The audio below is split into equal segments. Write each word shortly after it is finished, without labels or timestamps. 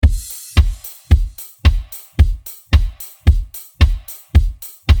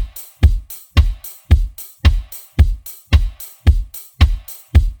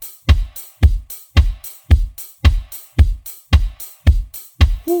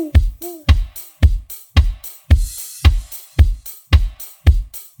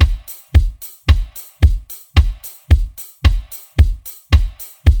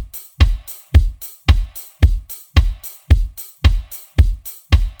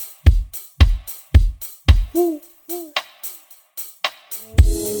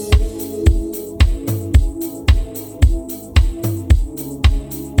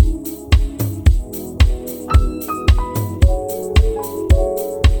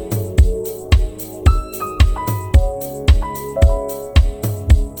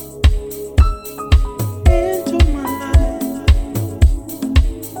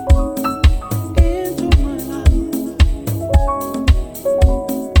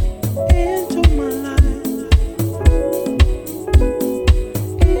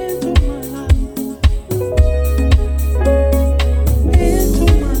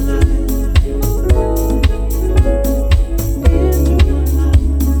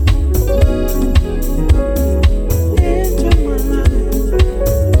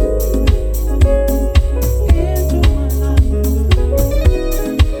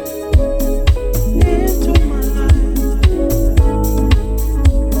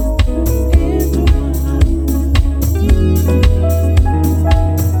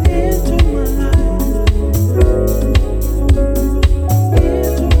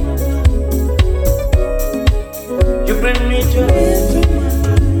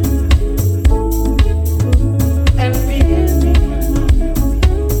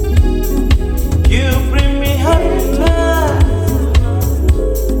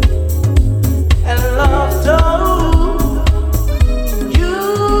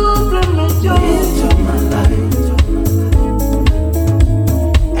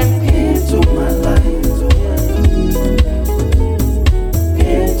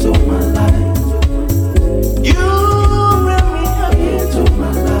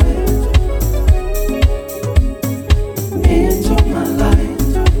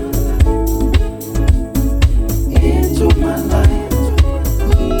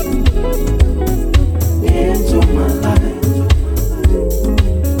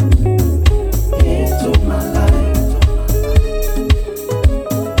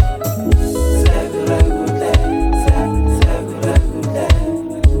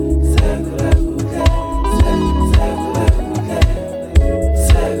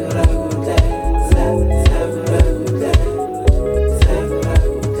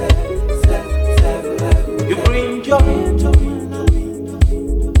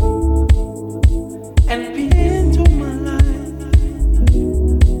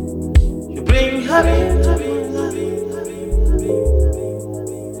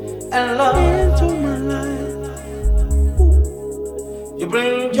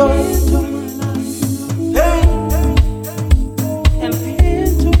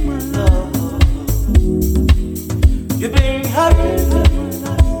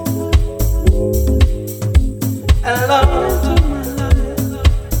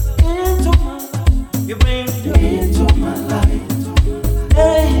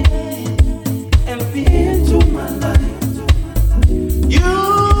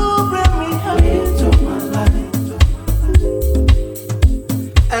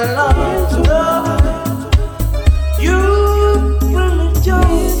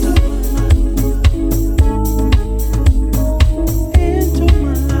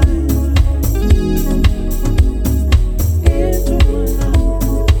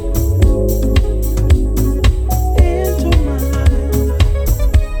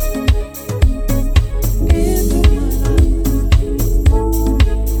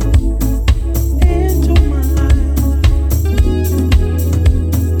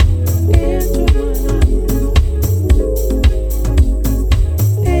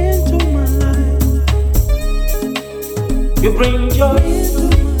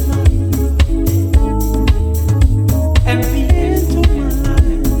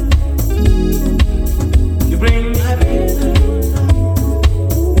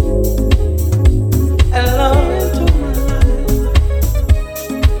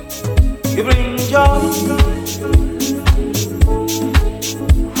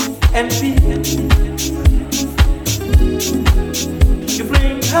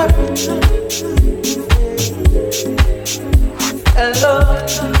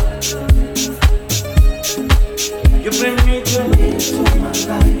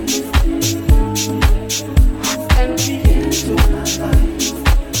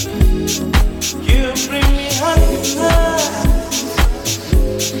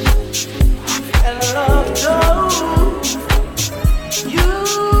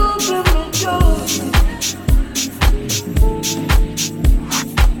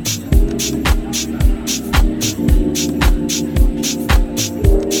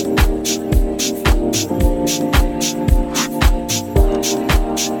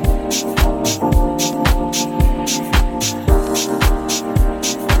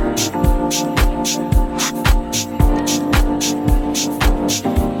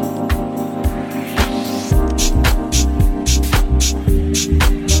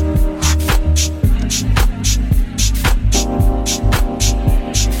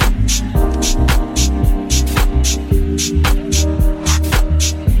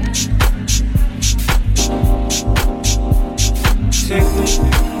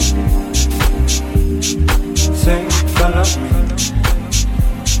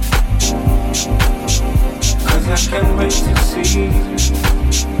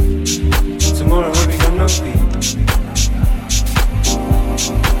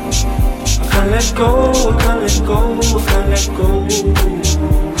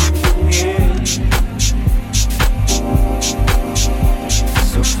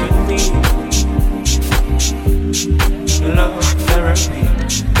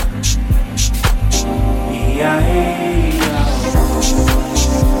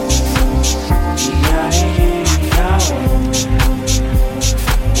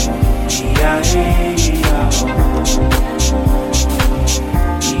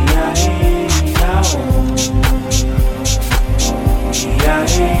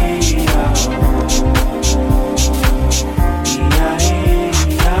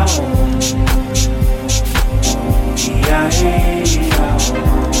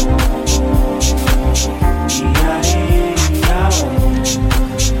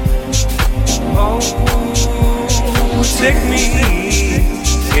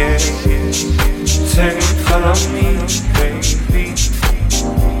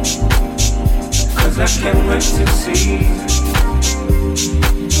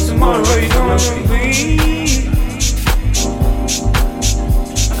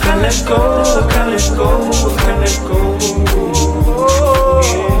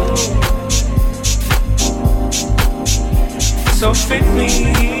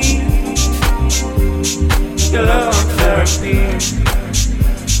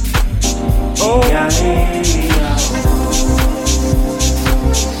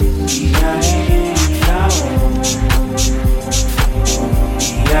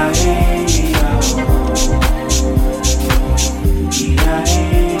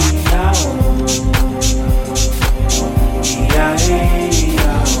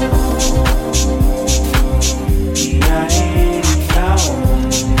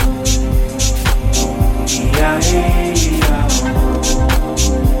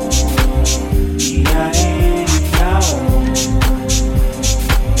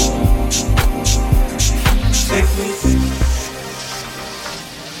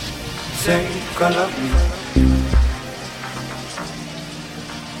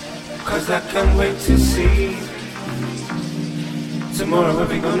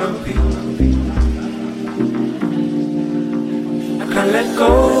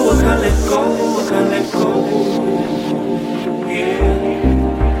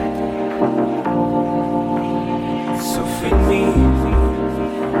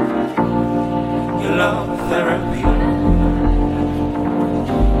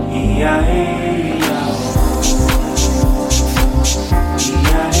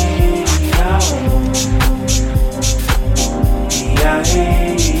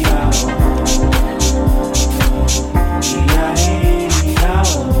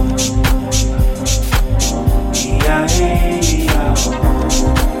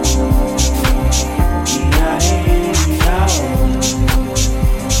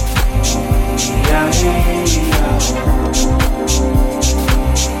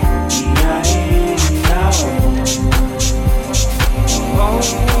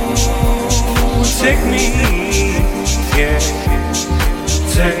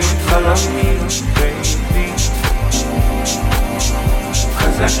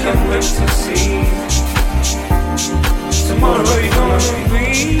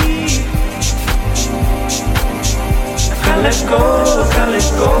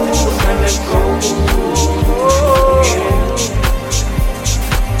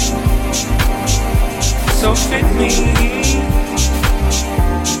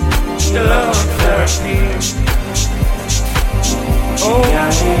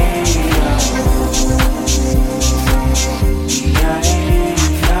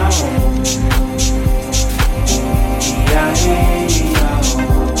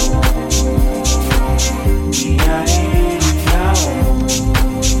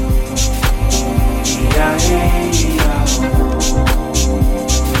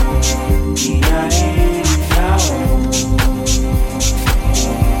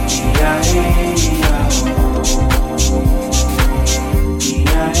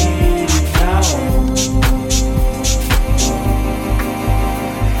Yeah.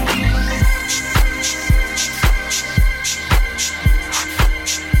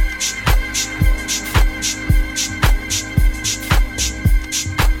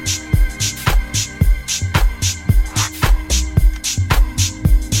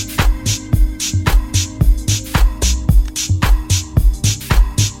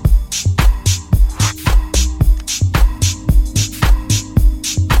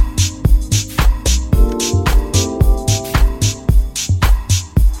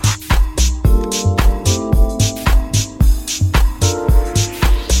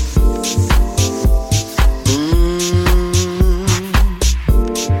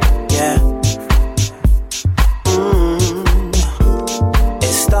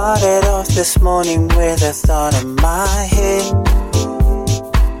 this morning with a thought in my head.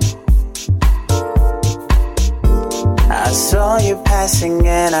 I saw you passing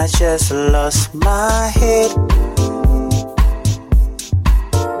and I just lost my head.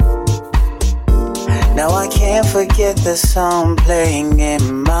 Now I can't forget the song playing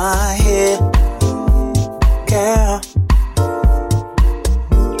in my head. Girl,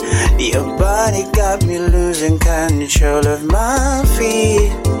 your body got me losing control of my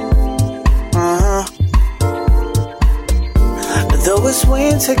feet. Though it's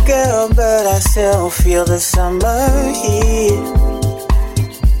winter, girl, but I still feel the summer heat.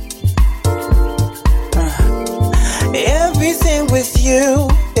 Everything with you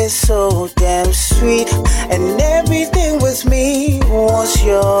is so damn sweet, and everything with me wants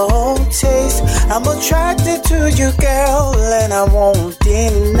your taste. I'm attracted to you, girl, and I won't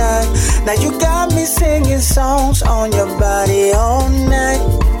deny. Now you got me singing songs on your body all night.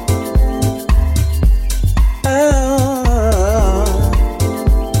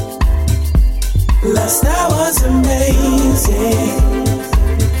 Last night was amazing.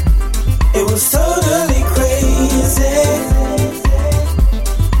 It was totally crazy.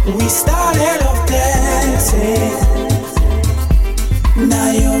 We started off dancing.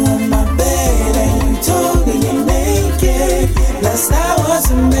 Now you're on my bed and you totally naked. Last night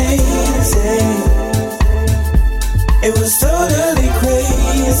was amazing. It was totally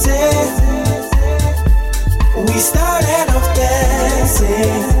crazy. We started off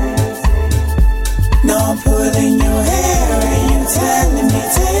dancing. Now I'm pulling your hair and you're telling me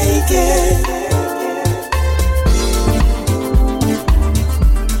take it.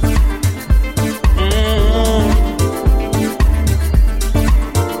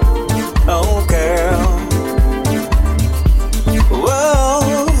 Oh girl.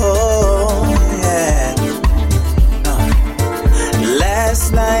 Whoa, yeah.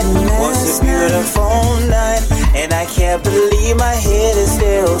 Last night was a beautiful night, and I can't believe my head is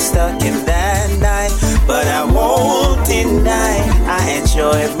still stuck in that night. But I won't deny, I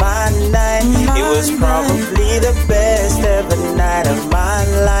enjoyed my night. It was probably the best ever night of my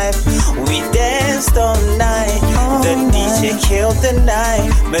life. We danced all night, the DJ killed the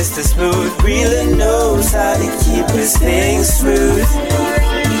night. Mr. Smooth really knows how to keep his thing smooth.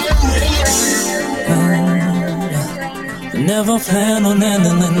 Never plan on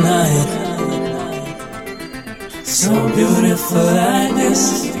ending the night so beautiful like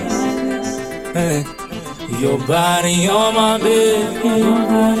this. Hey. Your body on my bed, your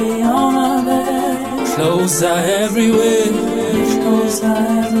body on my bed. Clothes are everywhere, clothes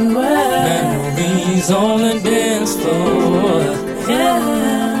are everywhere. Memories on the dance floor. Yeah,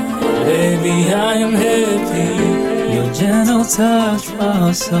 baby, I am happy. Your gentle touch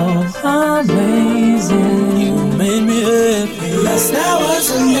was so amazing. You made me happy. Last night was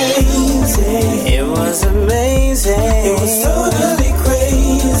amazing. It was amazing. It was totally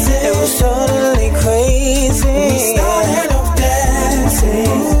crazy. It was totally crazy. We started off dancing.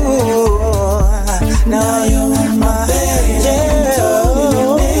 Ooh, now you're in my bed. Yeah. Totally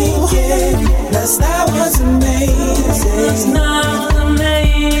naked. Last night was amazing. Last night was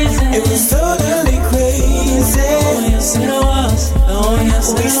amazing. It was totally crazy. Oh yes it was. Oh yes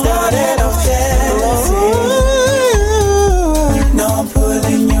it was. We started off dancing. Ooh, now I'm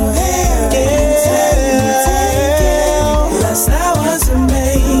pulling your hair. Last night was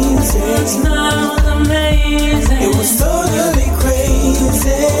amazing. Last night was amazing. It was totally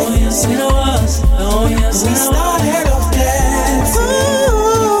crazy. Oh yes it was. Oh yes it was. We started off dancing.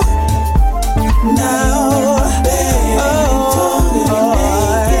 Now, baby, totally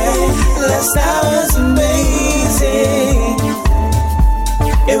naked. Last night was amazing.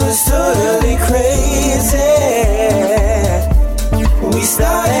 It was totally crazy. We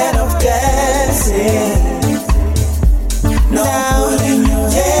started off dancing. Now in your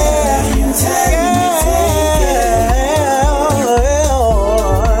hair, you take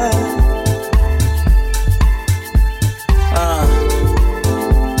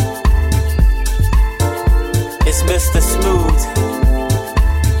It's Mr. Smooth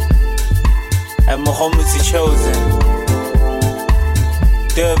and Muhammad Chosen.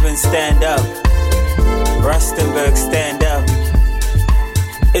 Durban stand up, Rustenburg stand up.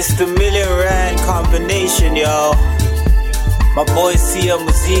 It's the million rand combination, y'all. My boy Sia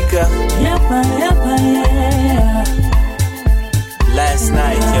Musica. Yeppa, yeppa, yeah. Last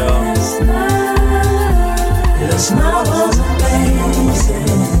night, yo. Last night was amazing.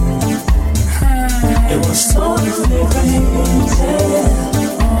 It was totally crazy.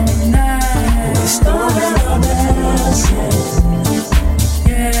 All night we started our dancing.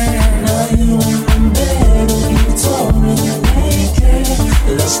 Yeah, now you in bed and you told me naked.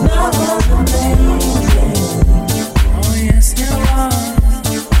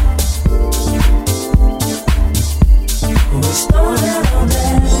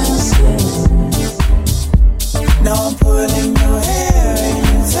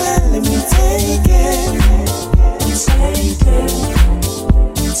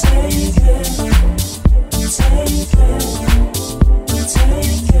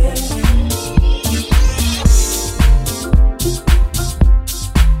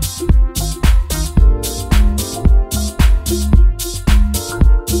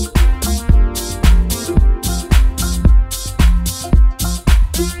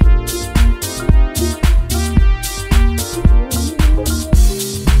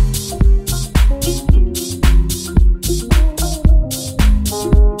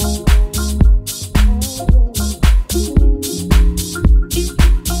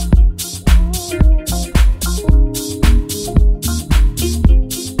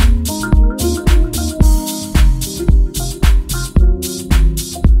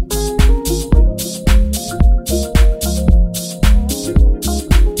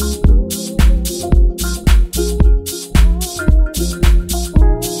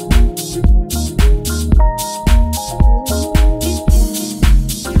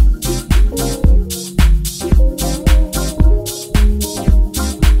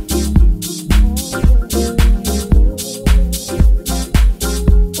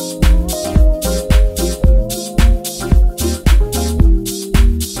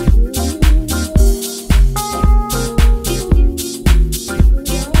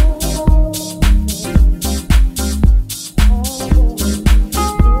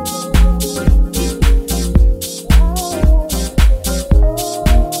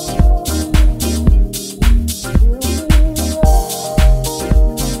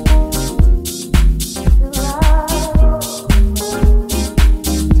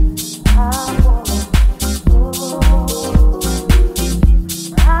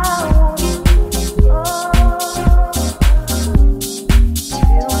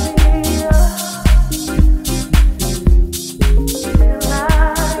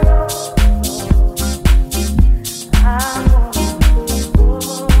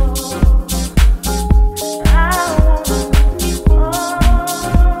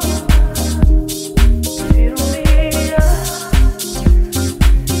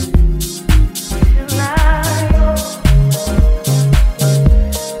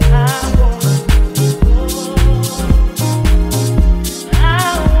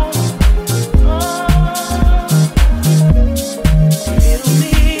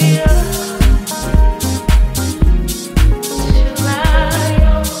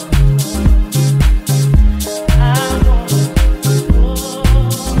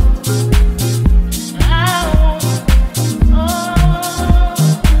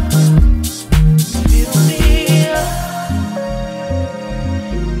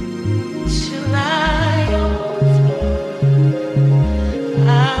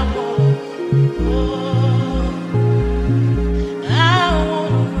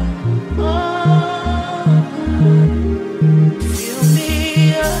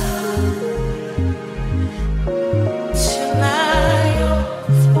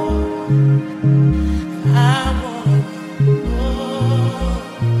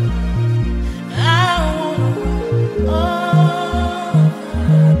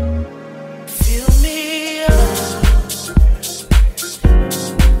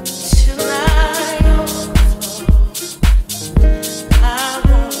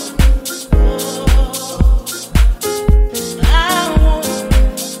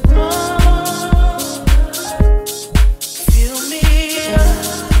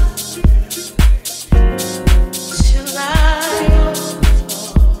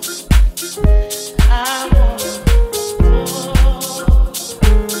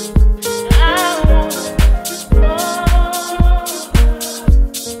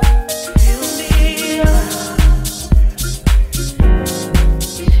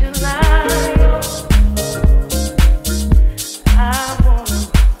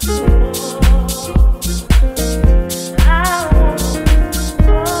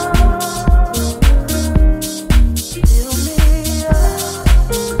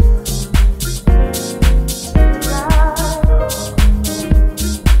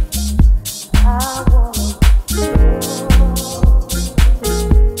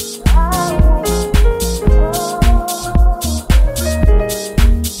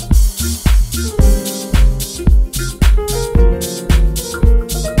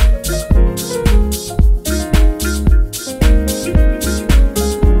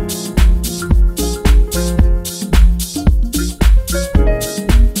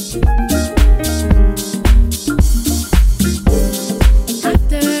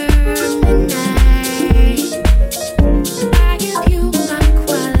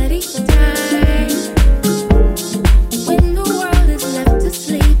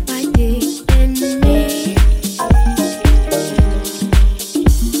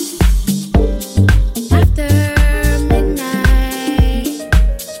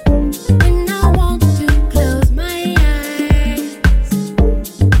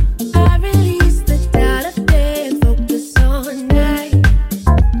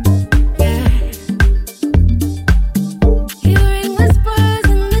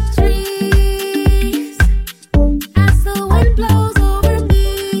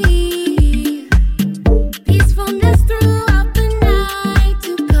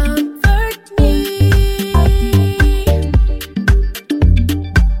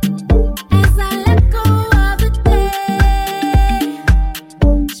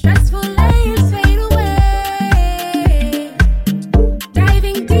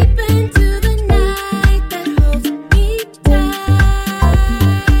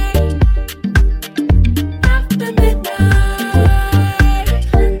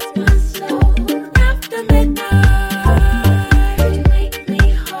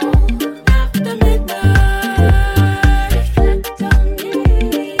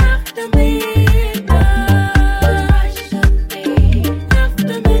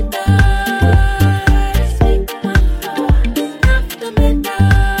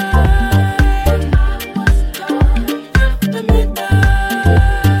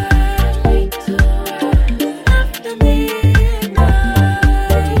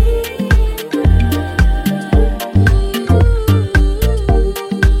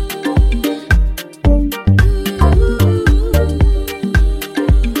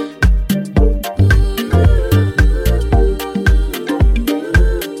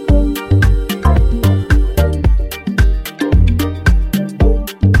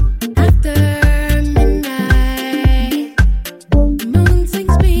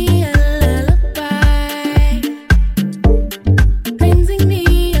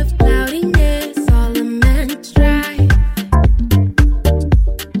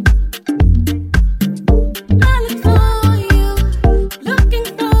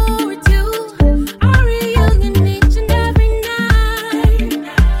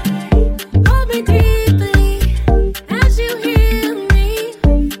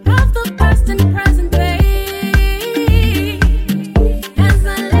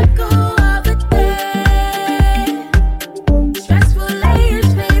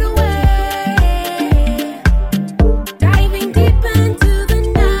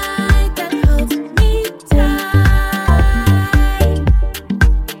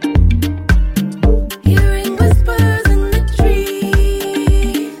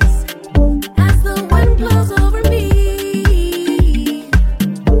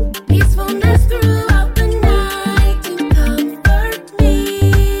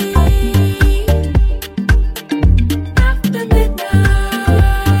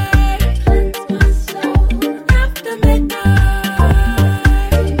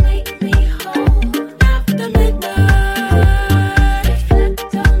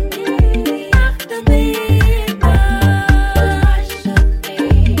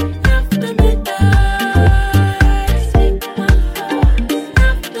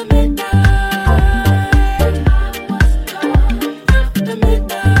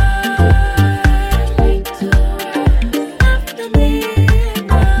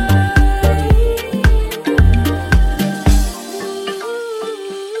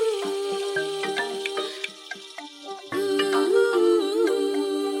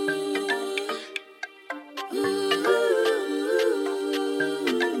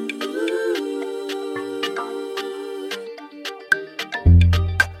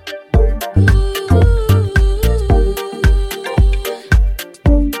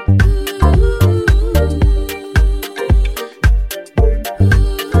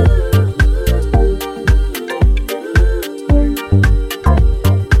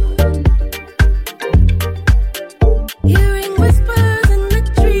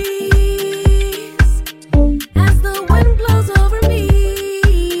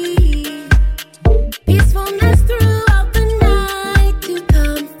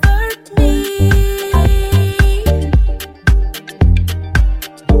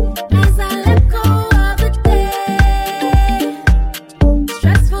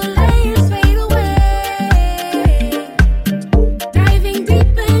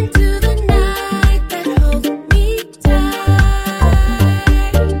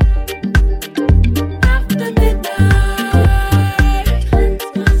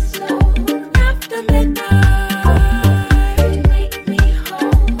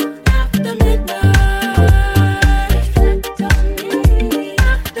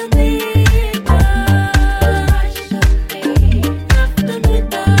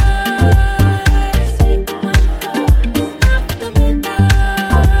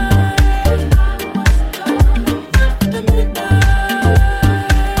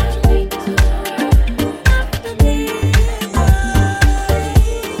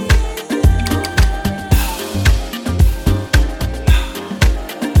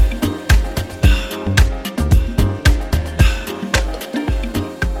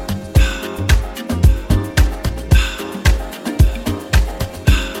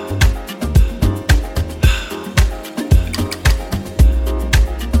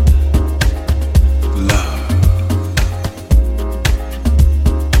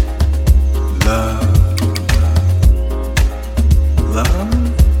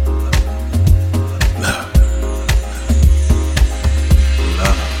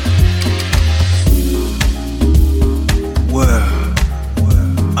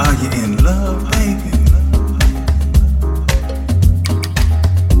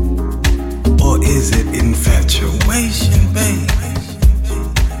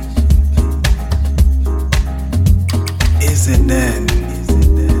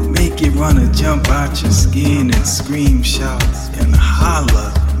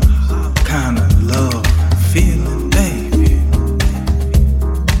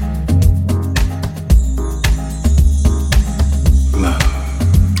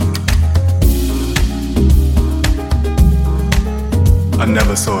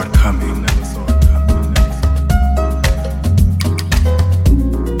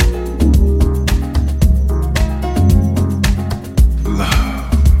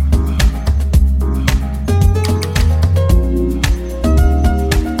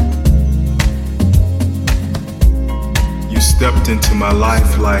 Into my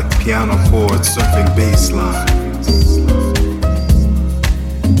life like piano chords surfing bass lines.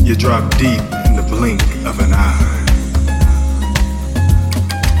 You drop deep in the blink of an eye.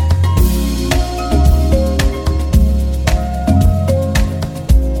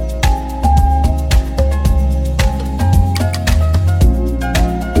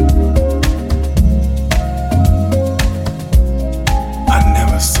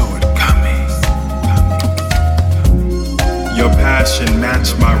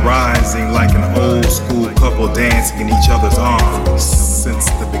 Match my rising like an old school couple dancing in each other's arms since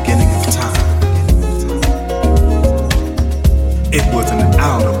the beginning of time. It was an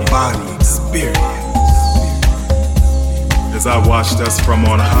out-of-body experience as I watched us from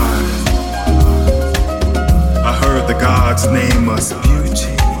on high. I heard the gods name us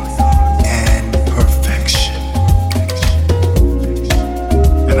beauty and perfection,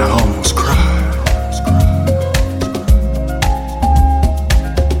 and I almost cried.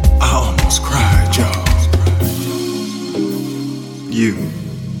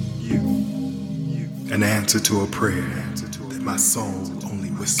 An answer to a prayer that my soul only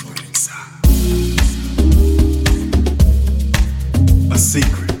whispered inside. A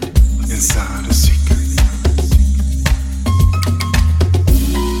secret inside a secret.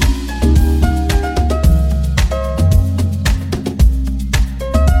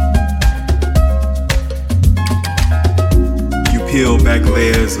 You peel back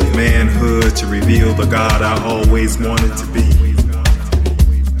layers of manhood to reveal the God I always wanted to be.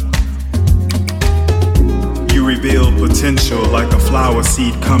 You reveal potential like a flower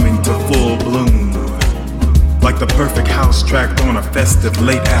seed coming to full bloom, like the perfect house tracked on a festive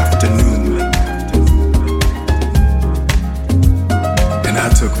late afternoon. And I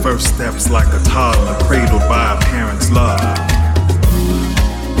took first steps like a toddler cradled by a parent's love.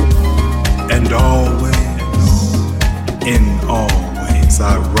 And always,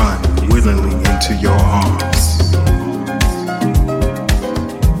 I run willingly into your arms.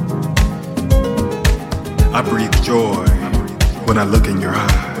 I breathe joy when I look in your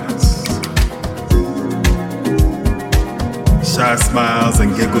eyes. Shy smiles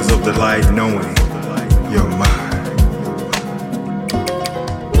and giggles of delight knowing you're mine.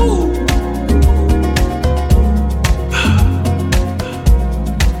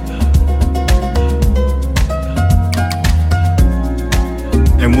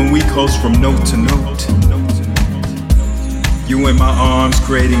 And when we close from note to note, you in my arms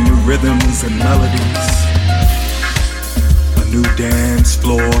creating new rhythms and melodies. New dance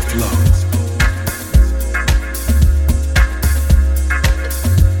floor flow.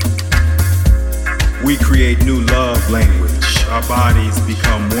 We create new love language. Our bodies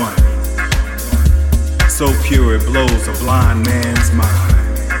become one. So pure it blows a blind man's mind.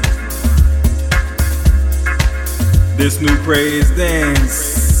 This new praise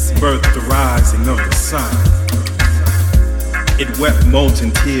dance birthed the rising of the sun. It wept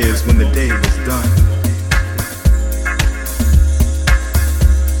molten tears when the day was done.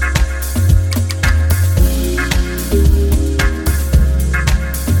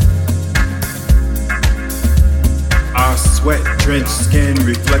 Sweat-drenched skin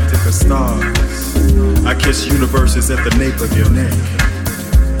reflected the stars. I kissed universes at the nape of your neck,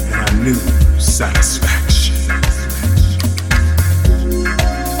 and I knew satisfaction.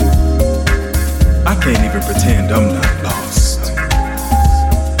 I can't even pretend I'm not lost,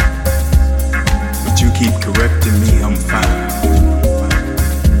 but you keep correcting me, I'm fine.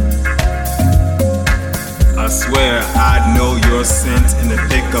 I swear I'd know your scent in the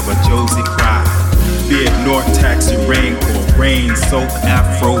thick of a Josie crowd. Be it North Taxi Raincore, rain soaked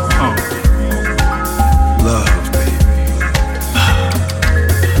Afro punk. Love, baby. Love.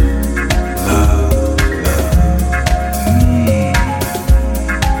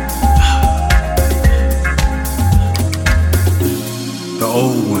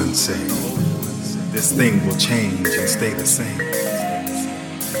 thing will change and stay the same.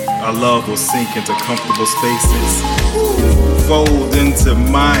 Our love will sink into comfortable spaces, fold into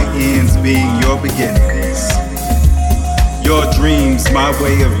my ends being your beginnings. Your dreams, my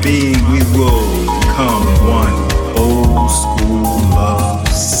way of being, we will become one old school love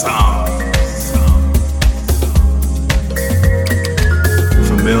song.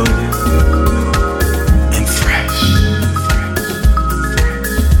 Familiar and fresh.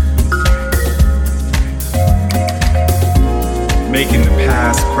 Making the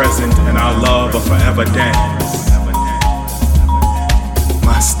past present and our love a forever dance.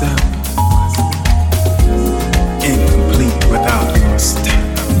 My step, incomplete without your step.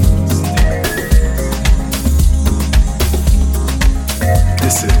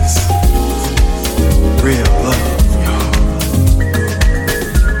 This is real love, y'all.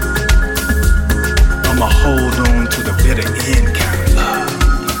 I'ma hold on to the bitter end kind of love.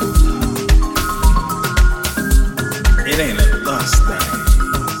 It ain't a lust thing,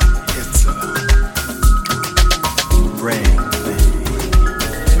 it's a brain thing.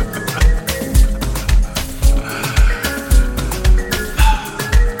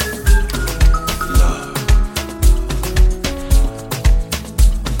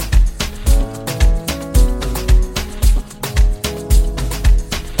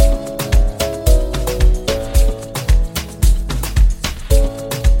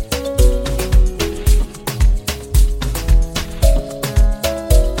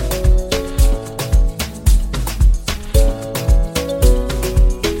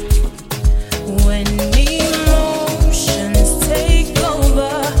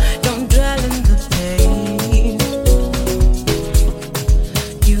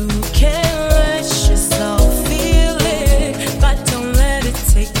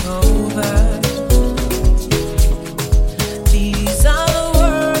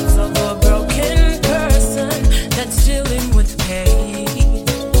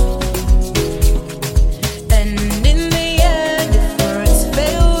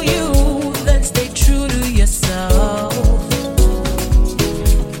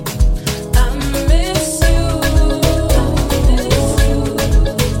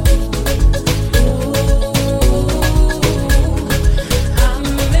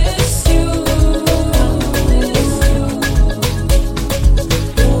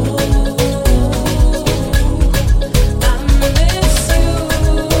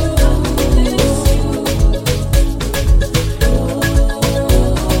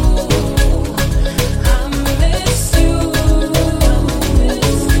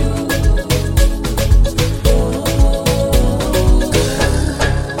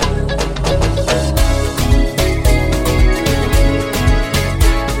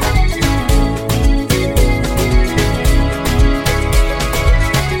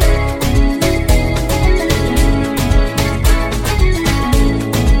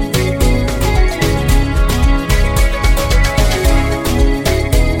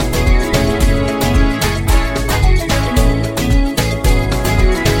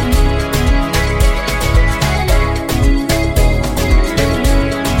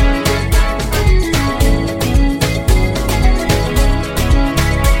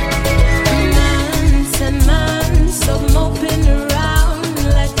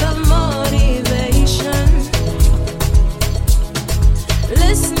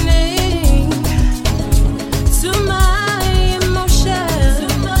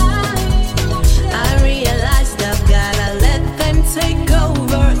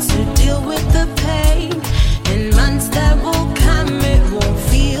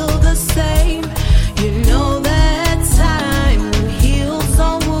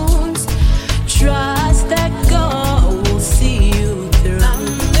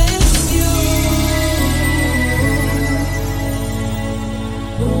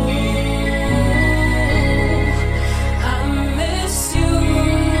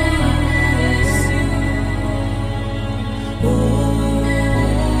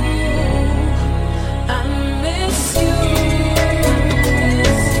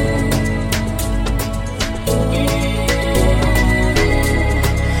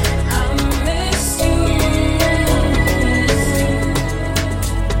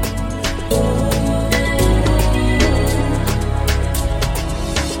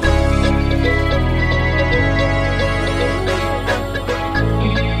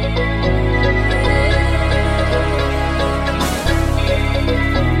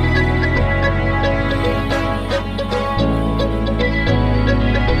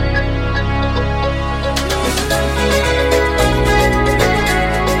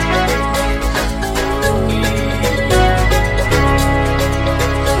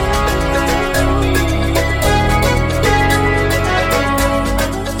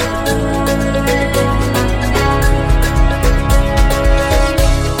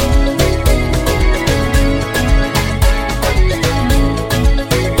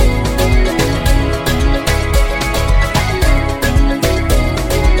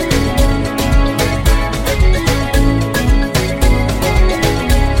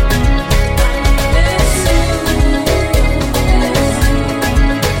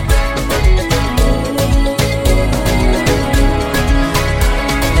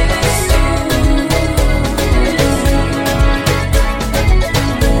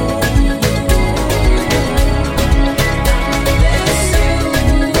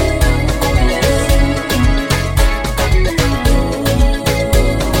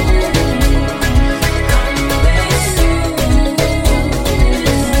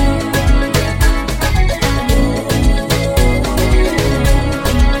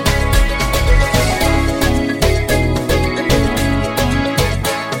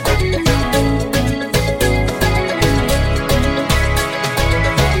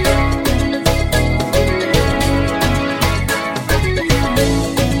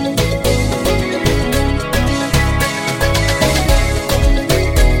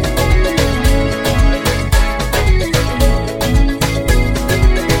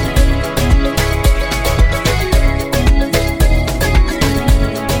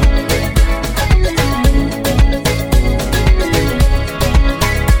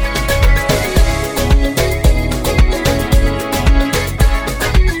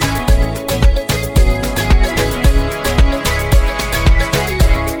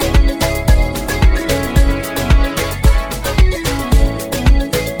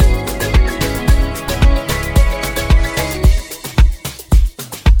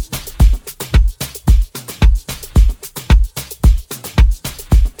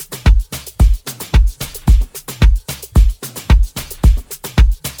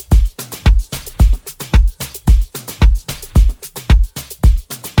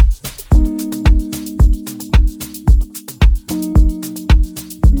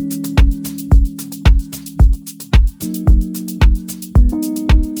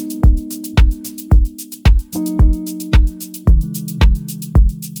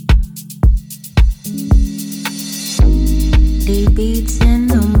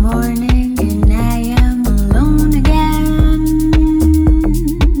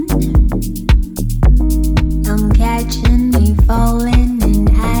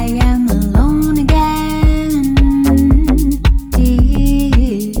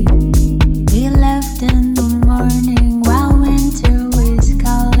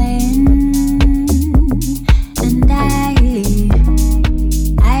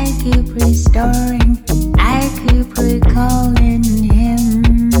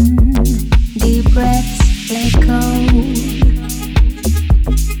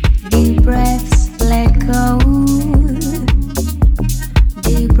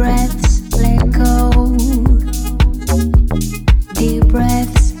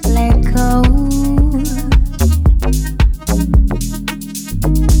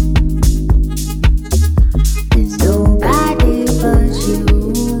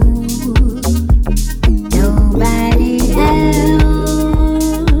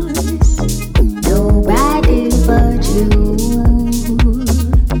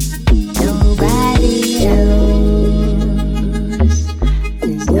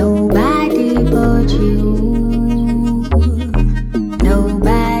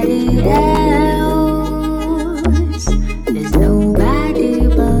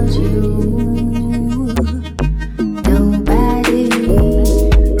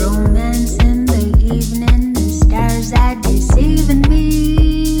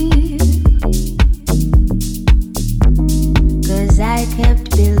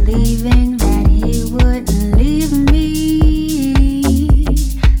 kept believing that he wouldn't leave me.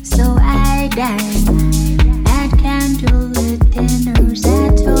 So I dined at candlelit dinners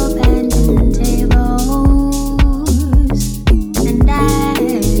at abandoned tables, and I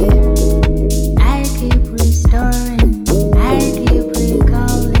keep restoring, I keep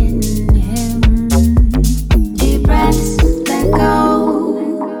recalling him. Deep breaths, let go.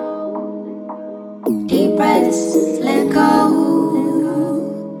 Deep breaths, let go.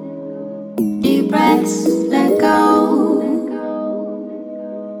 Deep breaths, let go.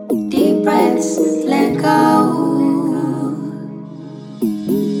 Deep breaths, let go.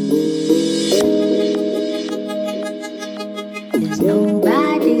 There's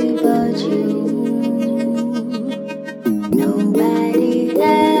nobody but you. Nobody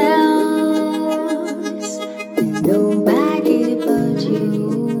else. There's nobody but you.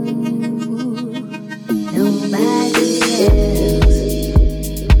 Nobody else.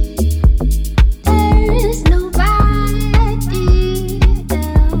 There's nobody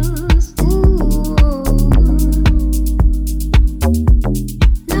else. Ooh.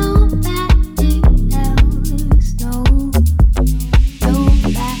 Nobody else. No.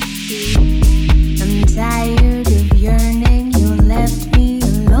 Nobody. I'm tired of yearning. You left me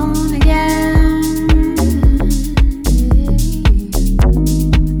alone again.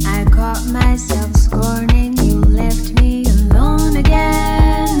 I caught myself scorning. You left me alone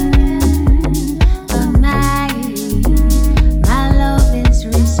again. But my love is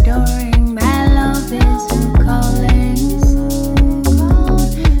restoring. My love is calling.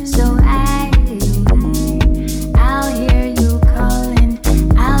 So I'll hear you calling.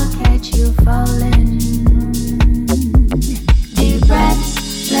 I'll catch you falling.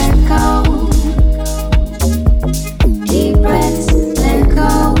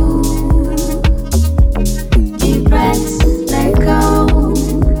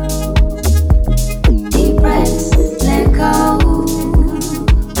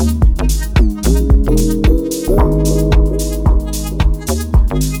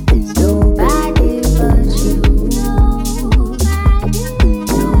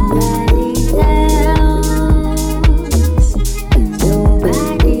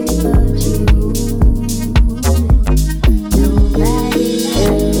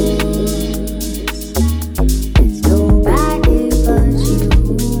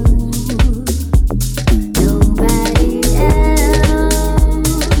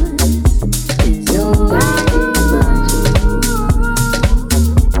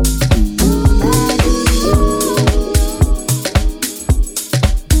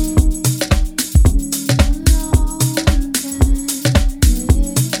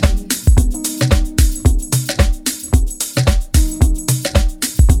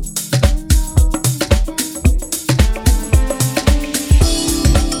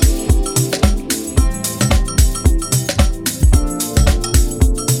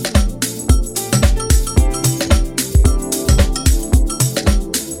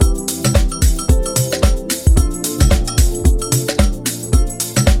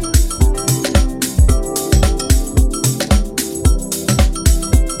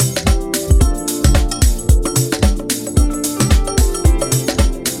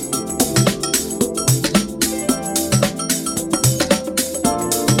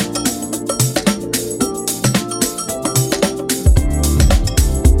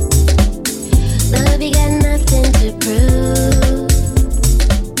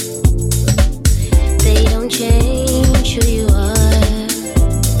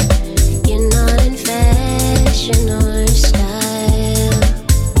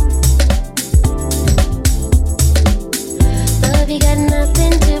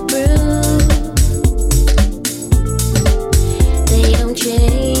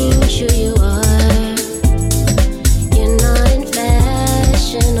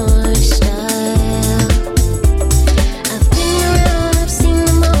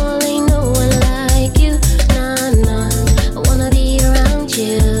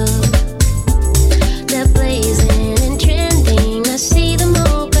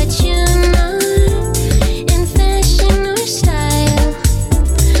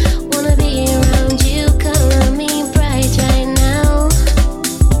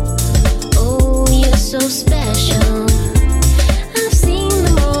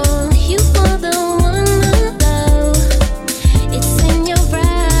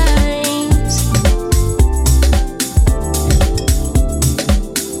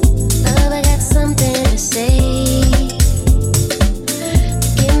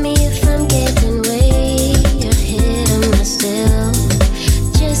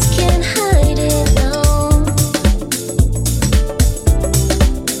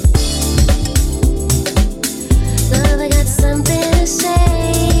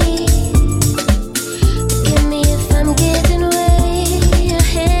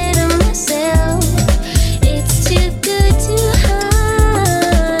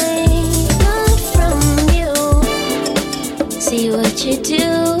 you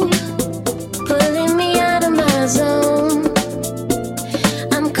do, pulling me out of my zone.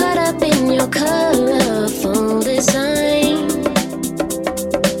 I'm caught up in your colorful design.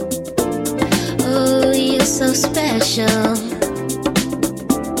 Oh, you're so special.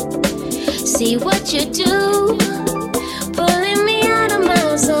 See what you do, pulling me out of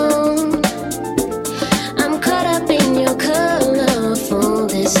my zone. I'm caught up in your colorful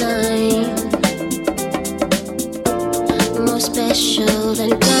design. More special than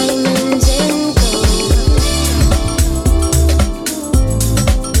diamonds and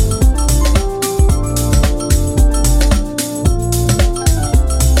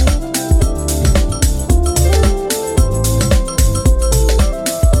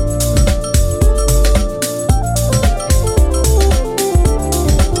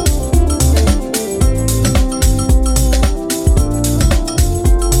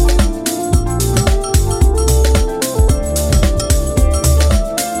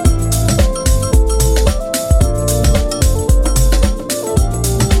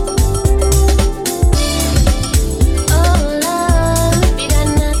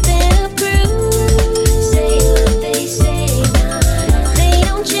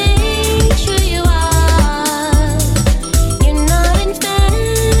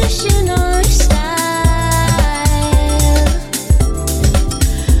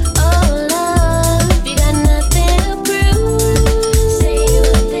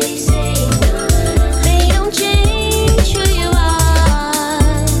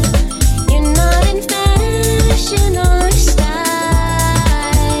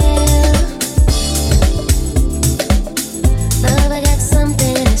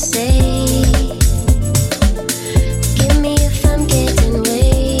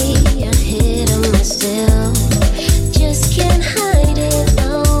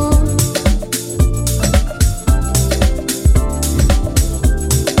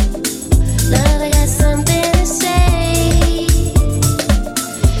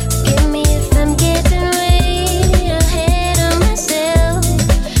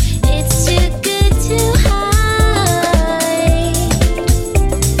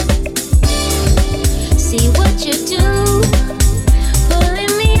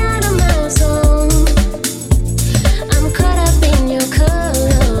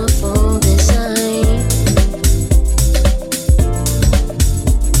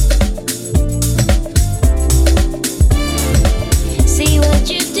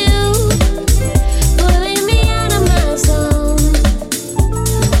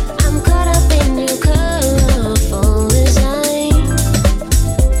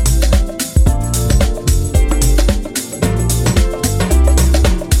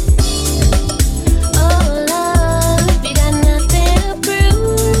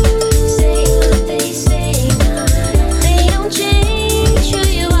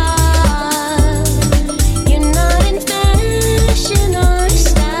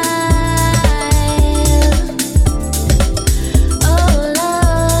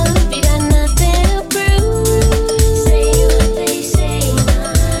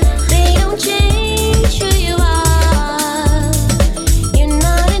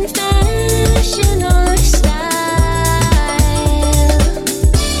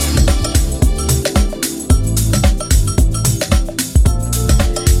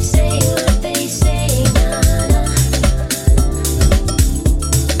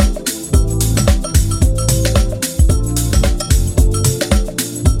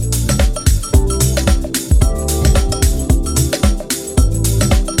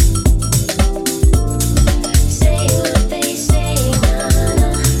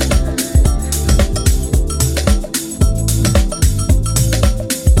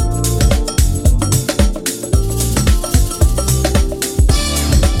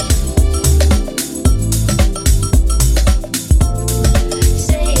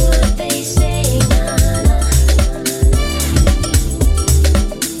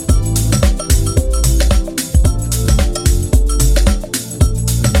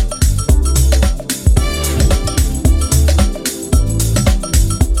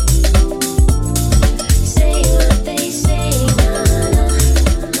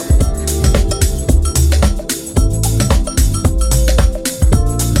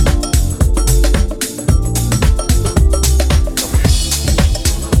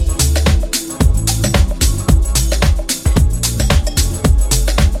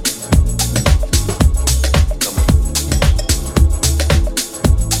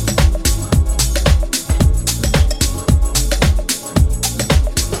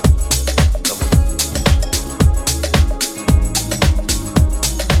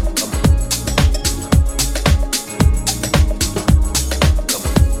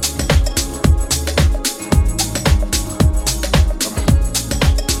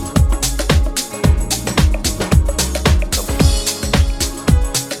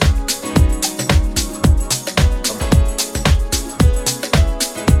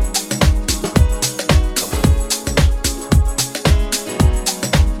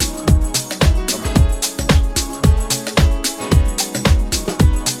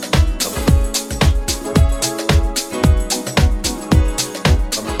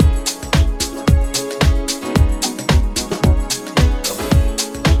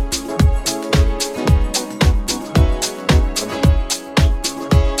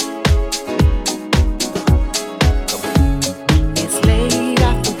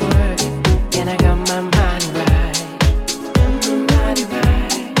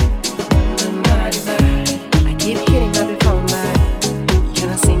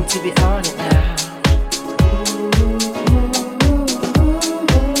to be on it now.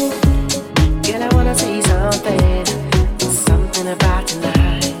 Girl, I wanna say something about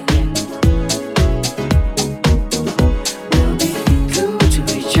tonight. We'll be true to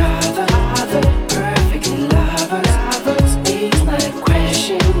each other, perfectly lovers. It's not a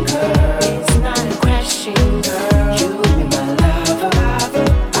question, girl. It's not a question, girl. You'll be my lover,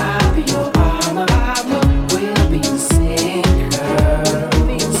 I'll be your armor. We'll be in sync, girl.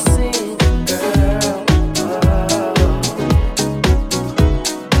 Be in sync, girl.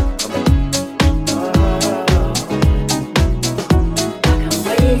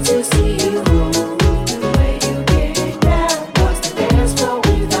 To see you move, the way you get down. What's the dance floor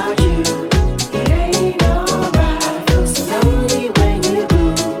without you? It ain't alright. I feel so lonely when you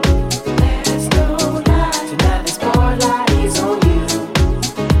move. There's no lie. Tonight the spotlight is on you.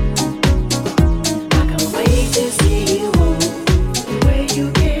 I can't wait to see you move, the way you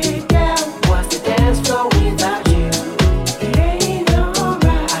get down. What's the dance floor without you? It ain't alright. I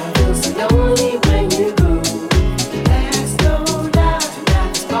feel so lonely when you move. There's no lie.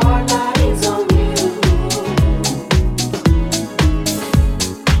 Tonight spotlight is on you.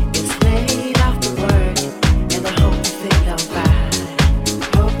 It's late after work, and I hope you feel alright.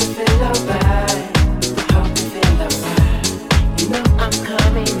 Hope you feel alright. Hope you feel alright. You know I'm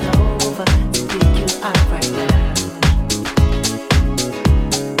coming over to pick you up right now.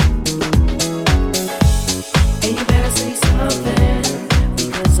 And you better say something,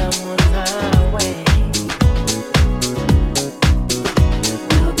 because I'm on my way.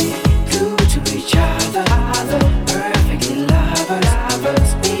 We'll be true to each other, perfectly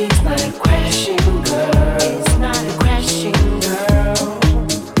lovers. It's not a question, girl. It's not a question, girl.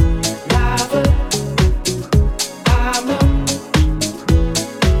 Lover, I'm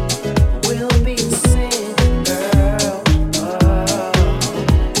we'll be singing, girl.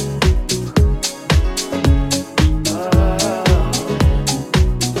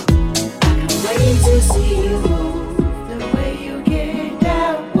 I can't wait to see you move, the way you get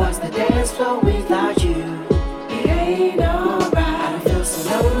down. What's the dance floor without you? It ain't alright. I feel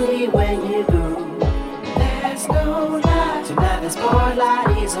so lonely when you go. There's no lie. Tonight the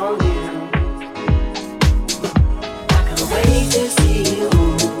spotlight is on